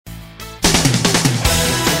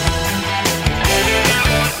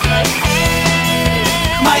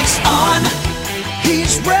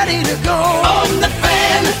ready to go. On the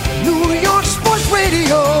Fan, New York Sports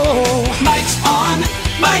Radio. Mike's on,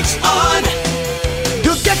 Mike's on.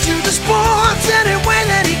 He'll get you the sports any way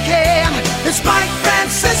that he can. It's Mike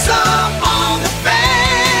Francesa on the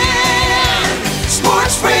Fan.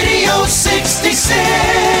 Sports Radio 66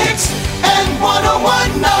 and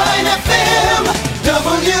 101.9 FM,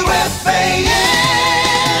 WFAN.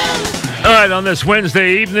 All right, on this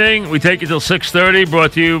Wednesday evening, we take you till 6:30,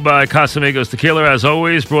 brought to you by Casamigos Tequila, as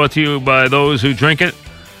always, brought to you by those who drink it.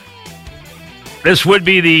 This would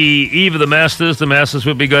be the eve of the Masters. The Masters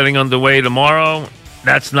would be getting underway tomorrow.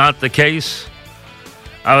 That's not the case.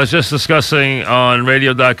 I was just discussing on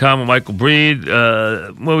radio.com with Michael Breed. We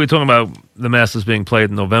were talking about the Masters being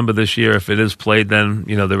played in November this year. If it is played, then,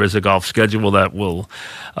 there is a golf schedule that will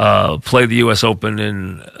play the U.S. Open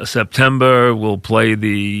in September. We'll play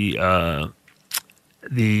the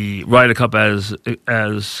Ryder Cup as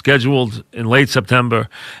scheduled in late September,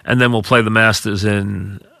 and then we'll play the Masters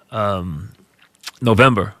in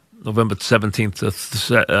November 17th to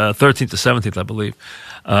 13th to 17th, I believe,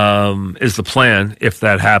 is the plan. If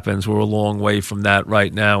that happens, we're a long way from that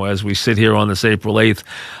right now as we sit here on this April 8th,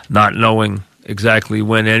 not knowing exactly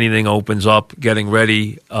when anything opens up, getting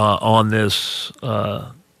ready on this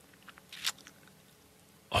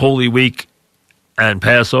Holy Week and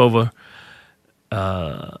Passover.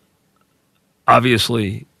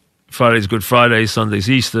 Obviously, Friday's Good Friday, Sunday's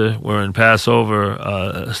Easter. We're in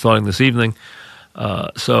Passover starting this evening.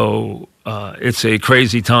 So it's a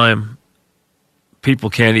crazy time.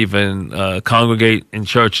 People can't even congregate in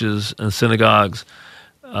churches and synagogues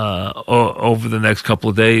over the next couple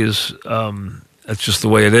of days. That's just the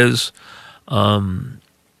way it is.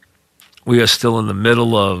 We are still in the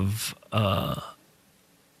middle of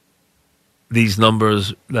these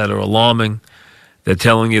numbers that are alarming. They're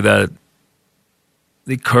telling you that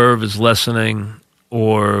the curve is lessening,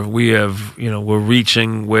 or we have, we're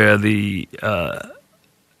reaching where we're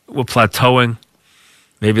plateauing.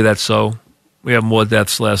 Maybe that's so. We have more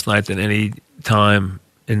deaths last night than any time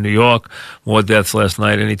in New York, more deaths last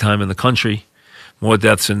night any time in the country, more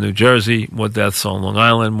deaths in New Jersey, more deaths on Long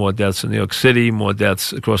Island, more deaths in New York City, more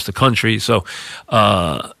deaths across the country. So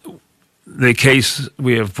the case,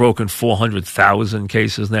 we have broken 400,000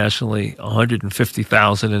 cases nationally,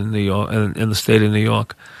 150,000 in New York, in the state of New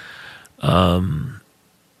York.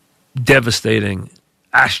 Devastating,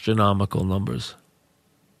 astronomical numbers.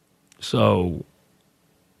 So,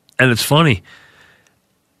 and it's funny,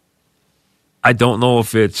 I don't know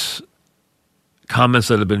if it's comments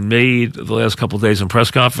that have been made the last couple of days in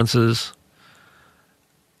press conferences,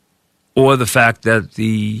 or the fact that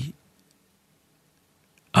the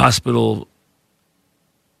hospital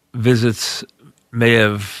visits may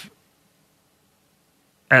have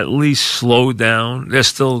at least slowed down. They're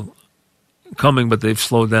still coming, but they've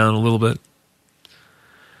slowed down a little bit.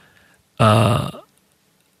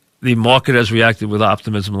 The market has reacted with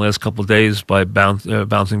optimism the last couple of days by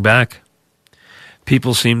bouncing back.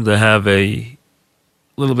 People seem to have a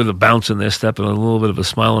little bit of bounce in their step and a little bit of a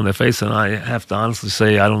smile on their face, and I have to honestly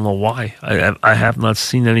say I don't know why. I have not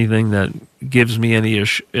seen anything that gives me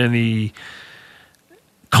any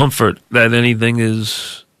comfort that anything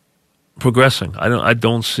is progressing. I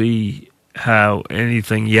don't see how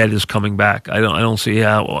anything yet is coming back. I don't see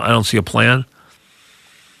a plan.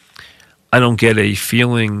 I don't get a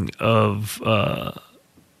feeling of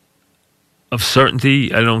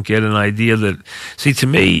certainty. I don't get an idea that, see, to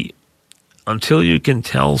me, until you can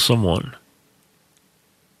tell someone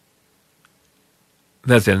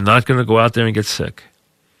that they're not going to go out there and get sick,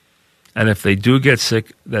 and if they do get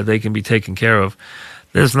sick, that they can be taken care of,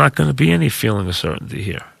 there's not going to be any feeling of certainty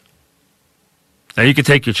here. Now, you can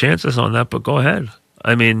take your chances on that, but go ahead.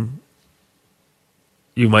 I mean,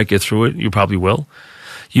 you might get through it. You probably will.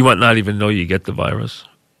 You might not even know you get the virus.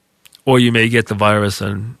 Or you may get the virus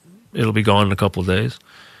and it'll be gone in a couple of days.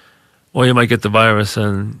 Or you might get the virus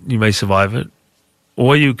and you may survive it.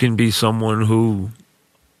 Or you can be someone who,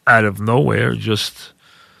 out of nowhere, just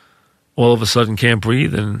all of a sudden can't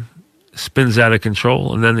breathe and spins out of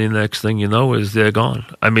control. And then the next thing you know is they're gone.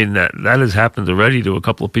 I mean, that has happened already to a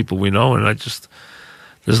couple of people we know, and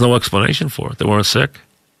there's no explanation for it. They weren't sick.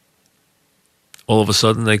 All of a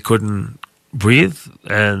sudden they couldn't breathe,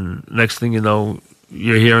 and next thing you know,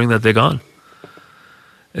 you're hearing that they're gone.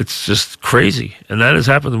 It's just crazy. And that has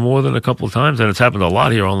happened more than a couple of times, and it's happened a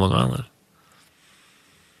lot here on Long Island.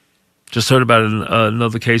 Just heard about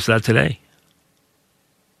another case of that today.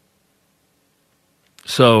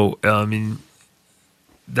 So, I mean,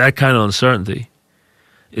 that kind of uncertainty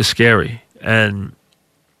is scary. And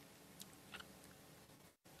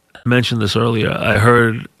I mentioned this earlier. I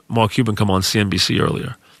heard Mark Cuban come on CNBC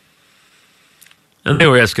earlier. And they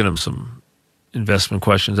were asking him some investment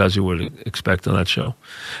questions, as you would expect on that show.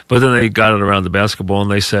 But then they got it around the basketball,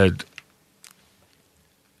 and they said,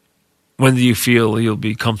 when do you feel you'll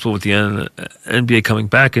be comfortable with the NBA coming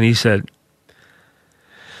back? And he said,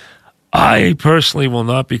 I personally will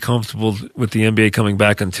not be comfortable with the NBA coming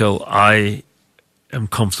back until I am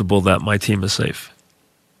comfortable that my team is safe.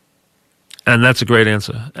 And that's a great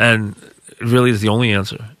answer. And it really is the only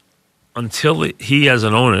answer. Until he, as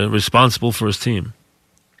an owner, responsible for his team,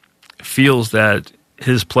 feels that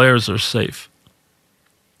his players are safe,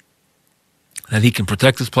 that he can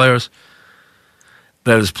protect his players,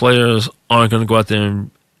 that his players aren't going to go out there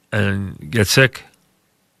and get sick,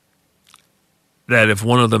 that if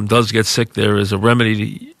one of them does get sick, there is a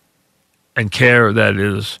remedy and care that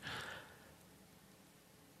is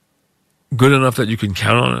good enough that you can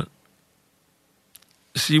count on it.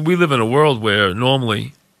 See, we live in a world where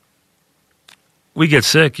normally we get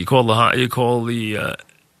sick. You call the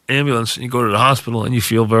ambulance, and you go to the hospital, and you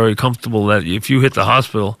feel very comfortable that if you hit the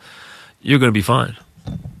hospital, you're going to be fine.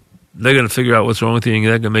 They're going to figure out what's wrong with you, and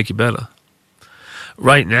they're going to make you better.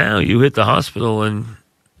 Right now, you hit the hospital, and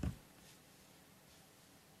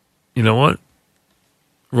you know what?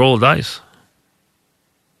 Roll of dice.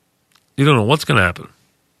 You don't know what's going to happen.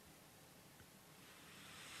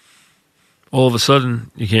 All of a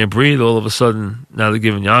sudden, you can't breathe. All of a sudden, now they're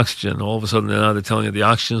giving you oxygen. All of a sudden, now they're telling you the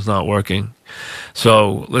oxygen's not working.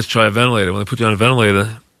 So let's try a ventilator. When they put you on a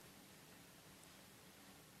ventilator,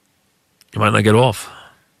 you might not get off.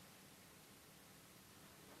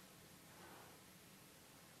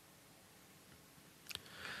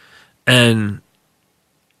 And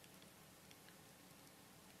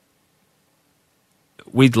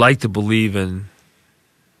we'd like to believe in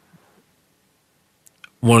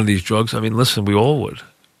one of these drugs. I mean, listen, we all would.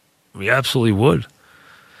 We absolutely would.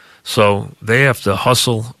 So they have to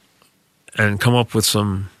hustle and come up with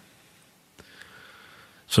some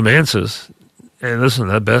answers. And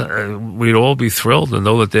listen, we'd all be thrilled to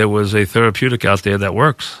know that there was a therapeutic out there that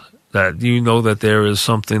works, that you know that there is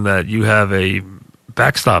something, that you have a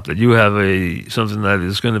backstop, that you have something that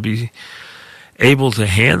is going to be able to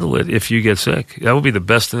handle it if you get sick. That would be the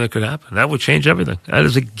best thing that could happen. That would change everything. That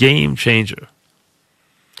is a game changer.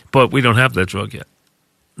 But we don't have that drug yet.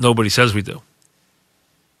 Nobody says we do.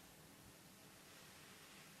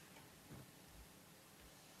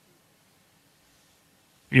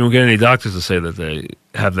 You won't get any doctors to say that they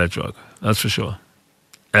have that drug. That's for sure.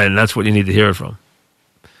 And that's what you need to hear it from.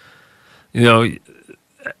 You know,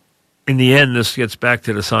 in the end, this gets back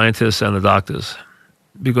to the scientists and the doctors,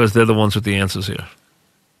 because they're the ones with the answers here.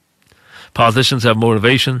 Politicians have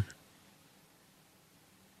motivation.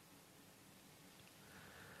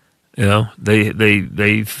 You know,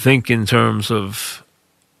 they think in terms of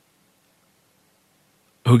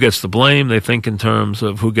who gets the blame. They think in terms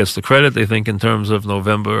of who gets the credit. They think in terms of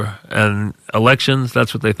November and elections.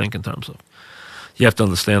 That's what they think in terms of. You have to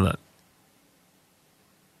understand that.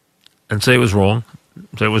 And say it was wrong.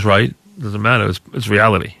 Say it was right. Doesn't matter. It's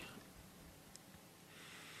reality.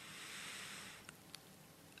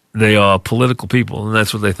 They are political people, and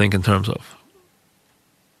that's what they think in terms of.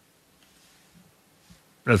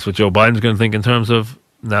 That's what Joe Biden's going to think in terms of.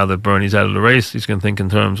 Now that Bernie's out of the race, he's going to think in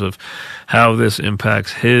terms of how this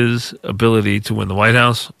impacts his ability to win the White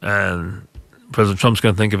House. And President Trump's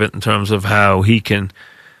going to think of it in terms of how he can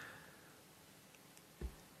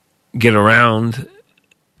get around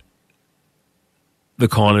the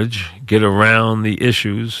carnage, get around the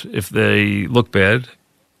issues if they look bad,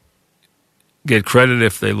 get credit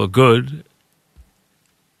if they look good,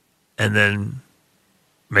 and then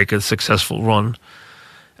make a successful run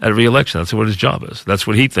at re-election. That's what his job is. That's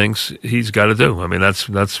what he thinks he's got to do. I mean,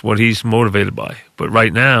 that's what he's motivated by. But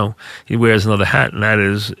right now, he wears another hat, and that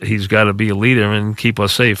is he's got to be a leader and keep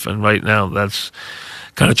us safe. And right now, that's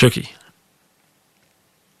kind of tricky.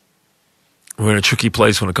 We're in a tricky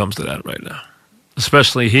place when it comes to that right now,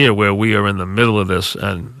 especially here where we are in the middle of this.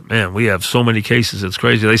 And, man, we have so many cases. It's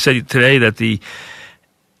crazy. They said today that the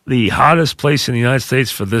hottest place in the United States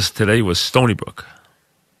for this today was Stony Brook.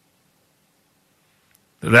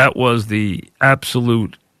 That was the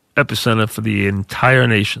absolute epicenter for the entire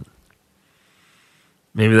nation.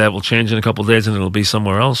 Maybe that will change in a couple of days and it'll be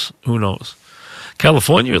somewhere else. Who knows?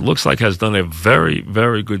 California, it looks like, has done a very,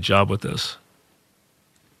 very good job with this.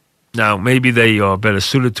 Now, maybe they are better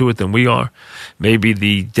suited to it than we are. Maybe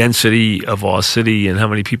the density of our city and how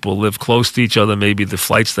many people live close to each other, maybe the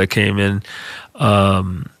flights that came in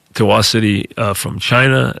to our city from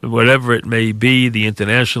China, whatever it may be, the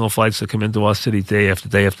international flights that come into our city day after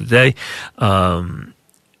day after day,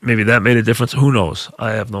 maybe that made a difference. Who knows?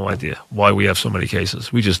 I have no idea why we have so many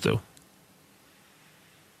cases. We just do.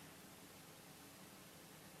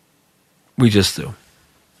 We just do.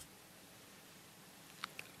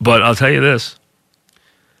 But I'll tell you this.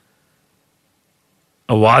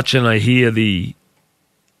 I watch and I hear the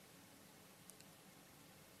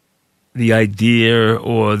idea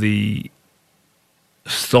or the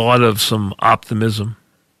start of some optimism.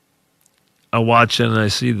 I watch and I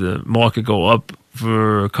see the market go up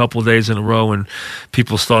for a couple of days in a row and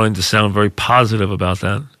people starting to sound very positive about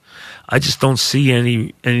that. I just don't see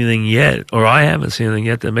anything yet, or I haven't seen anything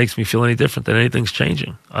yet that makes me feel any different, that anything's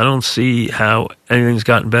changing. I don't see how anything's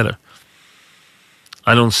gotten better.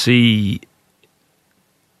 I don't see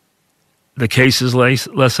the cases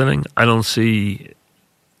lessening. I don't see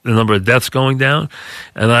the number of deaths going down,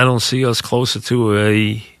 and I don't see us closer to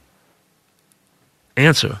a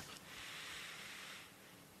answer.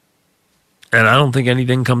 And I don't think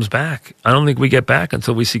anything comes back. I don't think we get back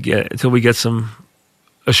until we get some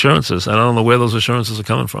assurances. And I don't know where those assurances are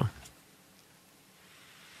coming from.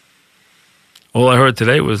 All I heard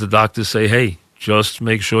today was the doctors say, hey, just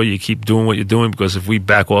make sure you keep doing what you're doing, because if we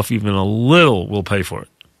back off even a little, we'll pay for it.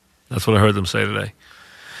 That's what I heard them say today.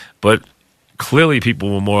 But clearly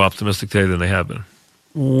people were more optimistic today than they have been.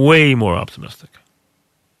 Way more optimistic.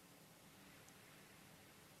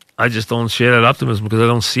 I just don't share that optimism because I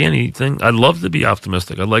don't see anything. I'd love to be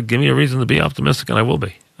optimistic. Give me a reason to be optimistic, and I will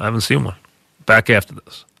be. I haven't seen one. Back after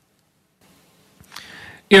this.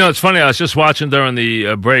 You know, it's funny. I was just watching during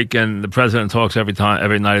the break, and the president talks every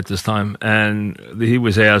night at this time, and he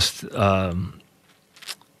was asked,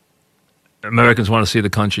 Americans want to see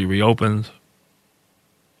the country reopened.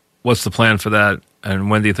 What's the plan for that,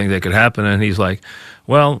 and when do you think that could happen? And he's like,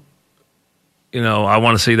 well, you know, I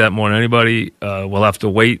want to see that more than anybody. We'll have to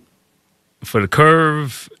wait for the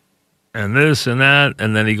curve and this and that.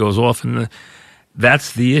 And then he goes off, and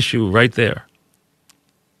that's the issue right there.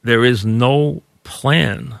 There is no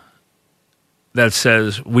plan that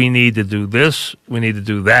says we need to do this, we need to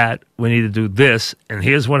do that, we need to do this, and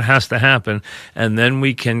here's what has to happen, and then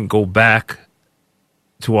we can go back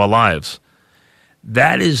to our lives.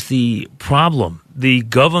 That is the problem. The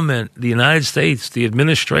government, the United States, the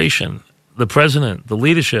administration, the president, the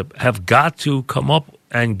leadership have got to come up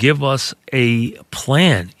and give us a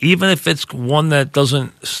plan, even if it's one that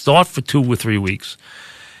doesn't start for 2 or 3 weeks.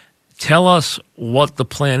 Tell us what the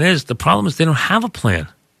plan is. The problem is they don't have a plan.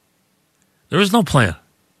 There is no plan.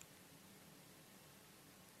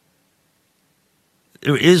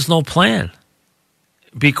 There is no plan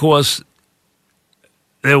because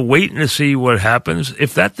they're waiting to see what happens.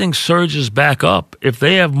 If that thing surges back up, if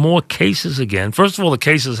they have more cases again, first of all, the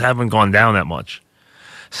cases haven't gone down that much.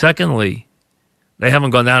 Secondly, they haven't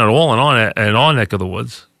gone down at all in our neck of the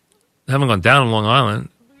woods. They haven't gone down in Long Island.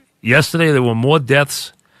 Yesterday, there were more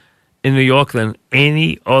deaths in New York than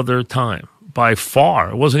any other time. By far.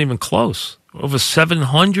 It wasn't even close. Over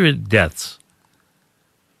 700 deaths.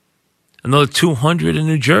 Another 200 in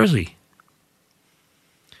New Jersey.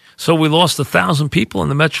 So we lost 1,000 people in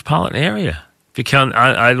the metropolitan area. If you count,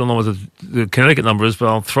 I don't know what the Connecticut number is, but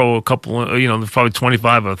I'll throw a couple, probably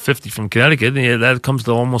 25 or 50 from Connecticut, and that comes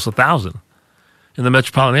to almost 1,000 in the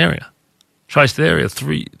metropolitan area. Tri-state area,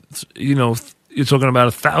 you're talking about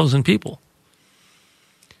 1,000 people.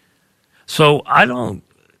 So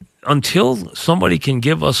until somebody can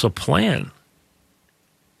give us a plan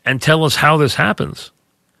and tell us how this happens,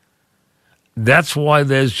 that's why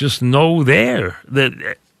there's just no there.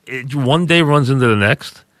 That one day runs into the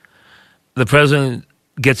next. The president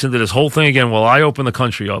gets into this whole thing again. Well, I open the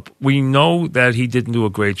country up. We know that he didn't do a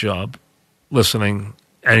great job listening,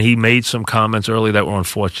 and he made some comments early that were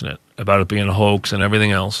unfortunate about it being a hoax and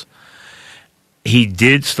everything else. He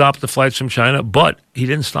did stop the flights from China, but he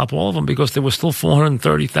didn't stop all of them because there were still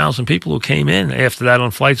 430,000 people who came in after that on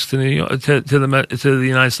flights to New York, to the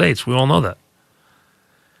United States. We all know that.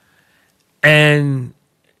 And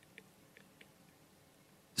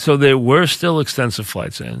so there were still extensive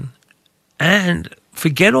flights in. And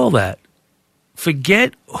forget all that.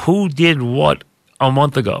 Forget who did what a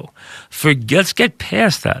month ago. Let's get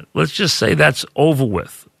past that. Let's just say that's over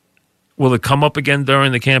with. Will it come up again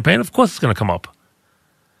during the campaign? Of course it's going to come up.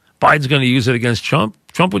 Biden's going to use it against Trump.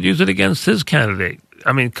 Trump would use it against his candidate.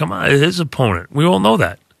 I mean, come on, his opponent. We all know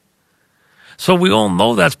that. So we all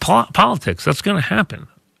know that's politics. That's going to happen.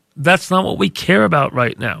 That's not what we care about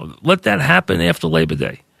right now. Let that happen after Labor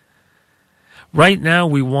Day. Right now,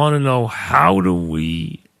 we want to know, how do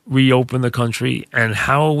we reopen the country and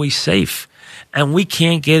how are we safe? And we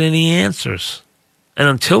can't get any answers. And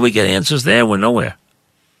until we get answers there, we're nowhere.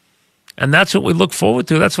 And that's what we look forward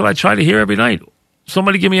to. That's what I try to hear every night.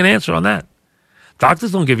 Somebody give me an answer on that.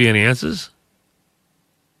 Doctors don't give you any answers.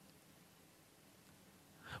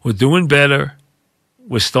 We're doing better.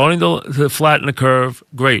 We're starting to flatten the curve.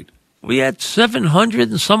 Great. We had 700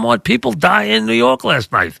 and somewhat people die in New York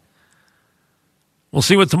last night. We'll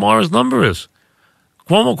see what tomorrow's number is.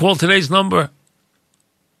 Cuomo called today's number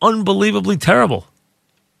unbelievably terrible.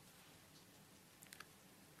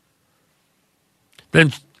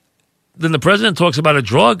 Then the president talks about a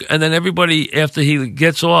drug, and then everybody, after he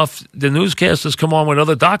gets off, the newscasters come on with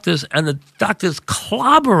other doctors, and the doctors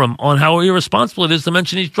clobber him on how irresponsible it is to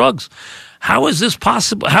mention these drugs. How is this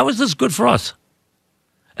possible? How is this good for us?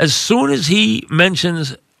 As soon as he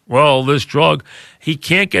mentions, well, this drug, he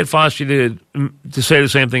can't get Fauci to say the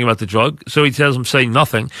same thing about the drug, so he tells him say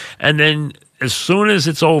nothing. And then as soon as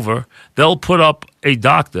it's over, they'll put up a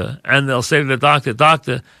doctor, and they'll say to the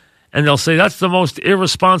doctor, and they'll say, that's the most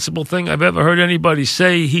irresponsible thing I've ever heard anybody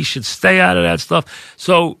say. He should stay out of that stuff.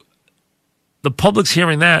 So the public's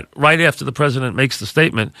hearing that right after the president makes the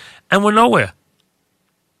statement, and we're nowhere.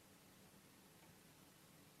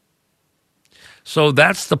 So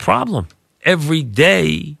that's the problem. Every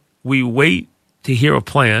day we wait to hear a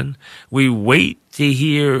plan. We wait to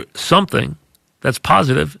hear something that's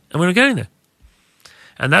positive, and we're not getting there.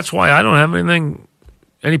 And that's why I don't have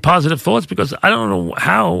any positive thoughts, because I don't know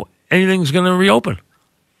how anything's going to reopen.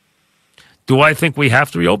 Do I think we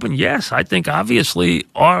have to reopen? Yes. I think obviously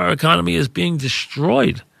our economy is being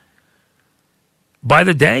destroyed by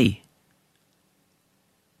the day.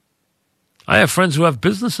 I have friends who have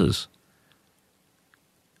businesses.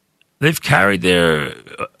 They've carried their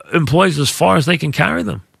employees as far as they can carry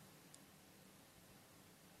them.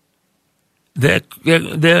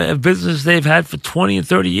 Their business they've had for 20 and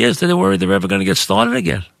 30 years, they're worried they're ever going to get started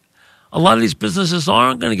again. A lot of these businesses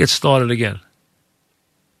aren't going to get started again.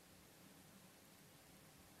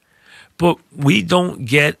 But we don't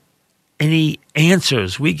get any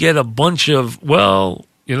answers. We get a bunch of, well,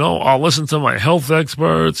 I'll listen to my health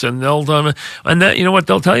experts, and they'll tell me, and that, you know what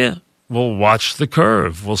they'll tell you? We'll watch the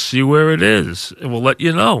curve. We'll see where it is, and we'll let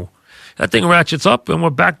you know. That thing ratchets up, and we're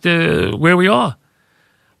back to where we are.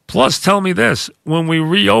 Plus, tell me this: when we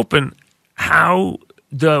reopen, how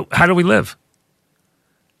do we live?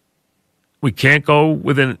 We can't go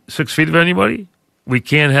within 6 feet of anybody. We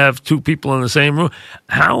can't have two people in the same room.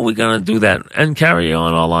 How are we going to do that and carry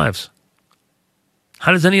on our lives?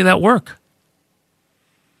 How does any of that work?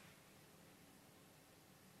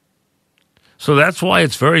 So that's why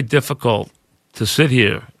it's very difficult to sit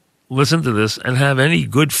here, listen to this, and have any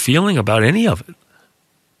good feeling about any of it.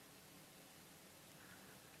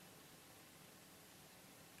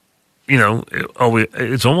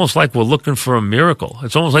 It's almost like we're looking for a miracle.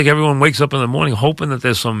 It's almost like everyone wakes up in the morning hoping that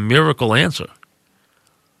there's some miracle answer.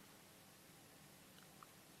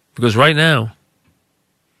 Because right now,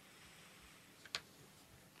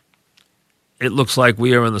 it looks like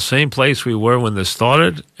we are in the same place we were when this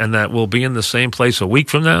started, and that we'll be in the same place a week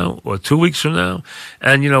from now or 2 weeks from now.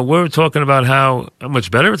 And, we're talking about how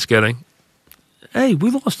much better it's getting. Hey,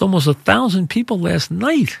 we lost almost 1,000 people last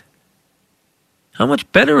night. How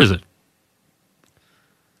much better is it?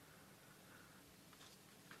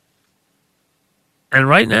 And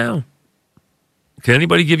right now, can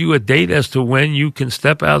anybody give you a date as to when you can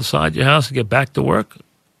step outside your house and get back to work?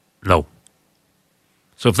 No.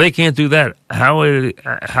 So if they can't do that, how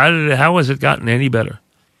has it gotten any better?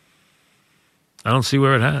 I don't see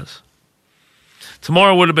where it has.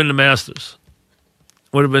 Tomorrow would have been the Masters.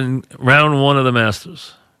 Would have been round one of the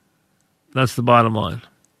Masters. That's the bottom line.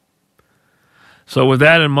 So with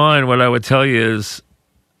that in mind, what I would tell you is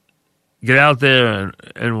get out there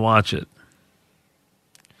and watch it.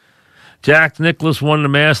 Jack Nicklaus won the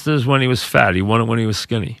Masters when he was fat. He won it when he was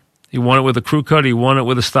skinny. He won it with a crew cut. He won it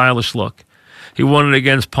with a stylish look. He won it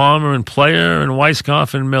against Palmer and Player and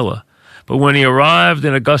Weiskopf and Miller. But when he arrived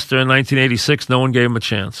in Augusta in 1986, no one gave him a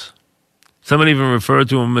chance. Someone even referred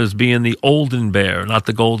to him as being the Olden Bear, not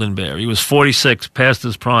the Golden Bear. He was 46, past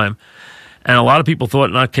his prime. And a lot of people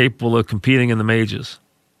thought not capable of competing in the majors.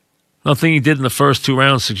 Nothing he did in the first two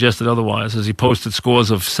rounds suggested otherwise, as he posted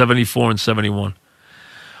scores of 74 and 71.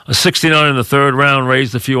 A 69 in the third round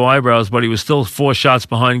raised a few eyebrows, but he was still 4 shots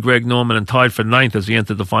behind Greg Norman and tied for 9th as he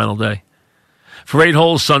entered the final day. For 8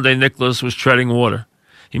 holes Sunday, Nicklaus was treading water.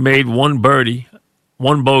 He made 1 birdie,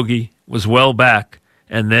 1 bogey, was well back,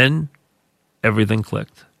 and then everything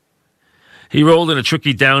clicked. He rolled in a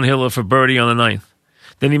tricky downhiller for birdie on the 9th.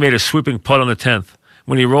 Then he made a sweeping putt on the 10th.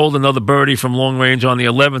 When he rolled another birdie from long range on the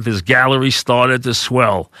 11th, his gallery started to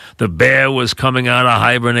swell. The bear was coming out of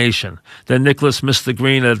hibernation. Then Nicklaus missed the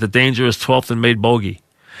green at the dangerous 12th and made bogey.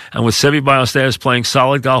 And with Seve Ballesteros playing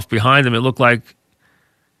solid golf behind him, it looked like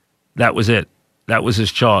that was it. That was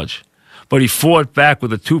his charge. but he fought back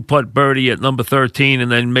with a 2-putt birdie at number 13 and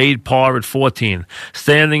then made par at 14.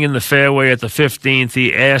 Standing in the fairway at the 15th,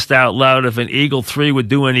 he asked out loud if an Eagle 3 would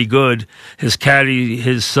do any good. His caddy,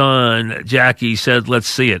 his son, Jackie, said, "Let's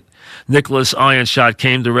see it." Nicklaus' iron shot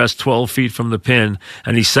came to rest 12 feet from the pin,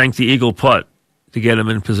 and he sank the Eagle putt to get him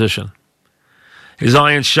in position. His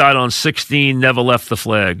iron shot on 16 never left the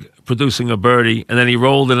flag, producing a birdie, and then he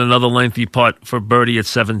rolled in another lengthy putt for birdie at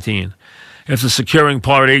 17. After securing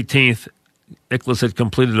par at 18th, Nicklaus had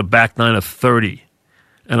completed a back nine of 30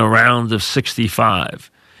 and a round of 65.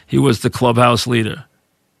 He was the clubhouse leader.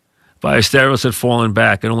 Ballesteros had fallen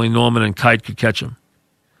back, and only Norman and Kite could catch him.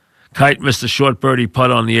 Kite missed a short birdie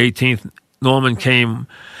putt on the 18th. Norman came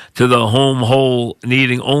to the home hole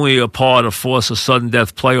needing only a par to force a sudden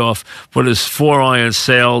death playoff, but his 4-iron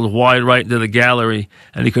sailed wide right into the gallery,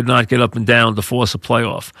 and he could not get up and down to force a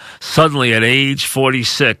playoff. Suddenly, at age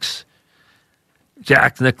 46,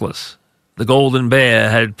 Jack Nicklaus, the Golden Bear,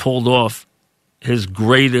 had pulled off his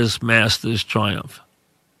greatest Masters triumph.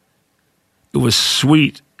 It was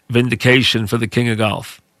sweet vindication for the King of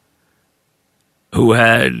Golf, who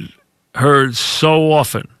had heard so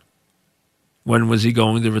often, when was he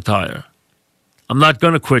going to retire? "I'm not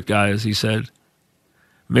going to quit, guys," he said.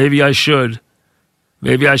 "Maybe I should.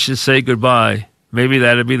 Maybe I should say goodbye. Maybe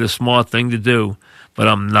that'd be the smart thing to do, but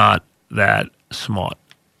I'm not that smart."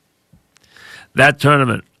 That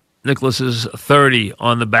tournament, Nicklaus's 30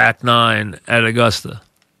 on the back nine at Augusta,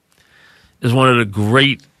 is one of the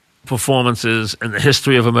great performances in the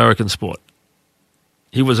history of American sport.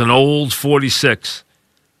 He was an old 46,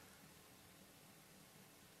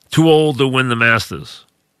 too old to win the Masters,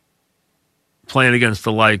 playing against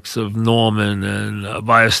the likes of Norman and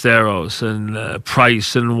Ballesteros and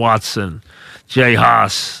Price and Watson, Jay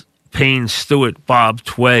Haas, Payne Stewart, Bob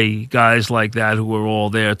Tway, guys like that who were all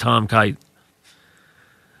there, Tom Kite.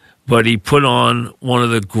 But he put on one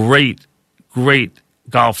of the great, great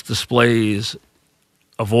golf displays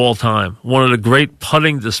of all time, one of the great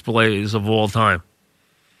putting displays of all time.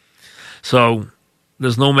 So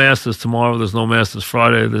there's no Masters tomorrow. There's no Masters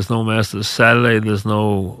Friday. There's no Masters Saturday. There's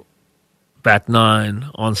no back nine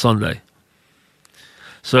on Sunday.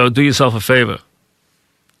 So do yourself a favor.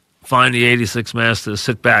 Find the 86 Masters.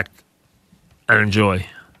 Sit back and enjoy.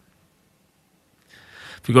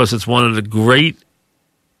 Because it's one of the great,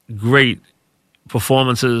 great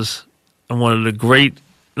performances and one of the great,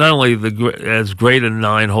 not only as great in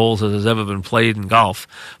 9 holes as has ever been played in golf,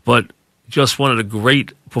 but just one of the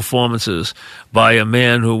great performances by a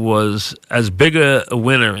man who was as big a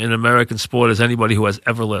winner in American sport as anybody who has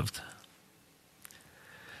ever lived.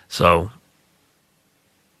 So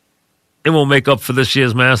it won't make up for this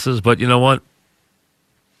year's Masters, but you know what?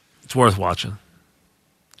 It's worth watching.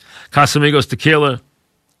 Casamigos Tequila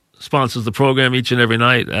sponsors the program each and every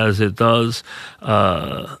night, as it does.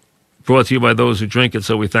 Brought to you by those who drink it,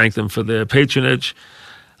 so we thank them for their patronage.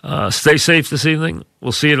 Stay safe this evening.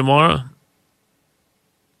 We'll see you tomorrow.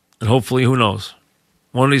 And hopefully, who knows?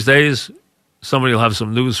 One of these days, somebody will have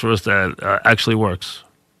some news for us that actually works.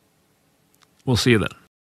 We'll see you then.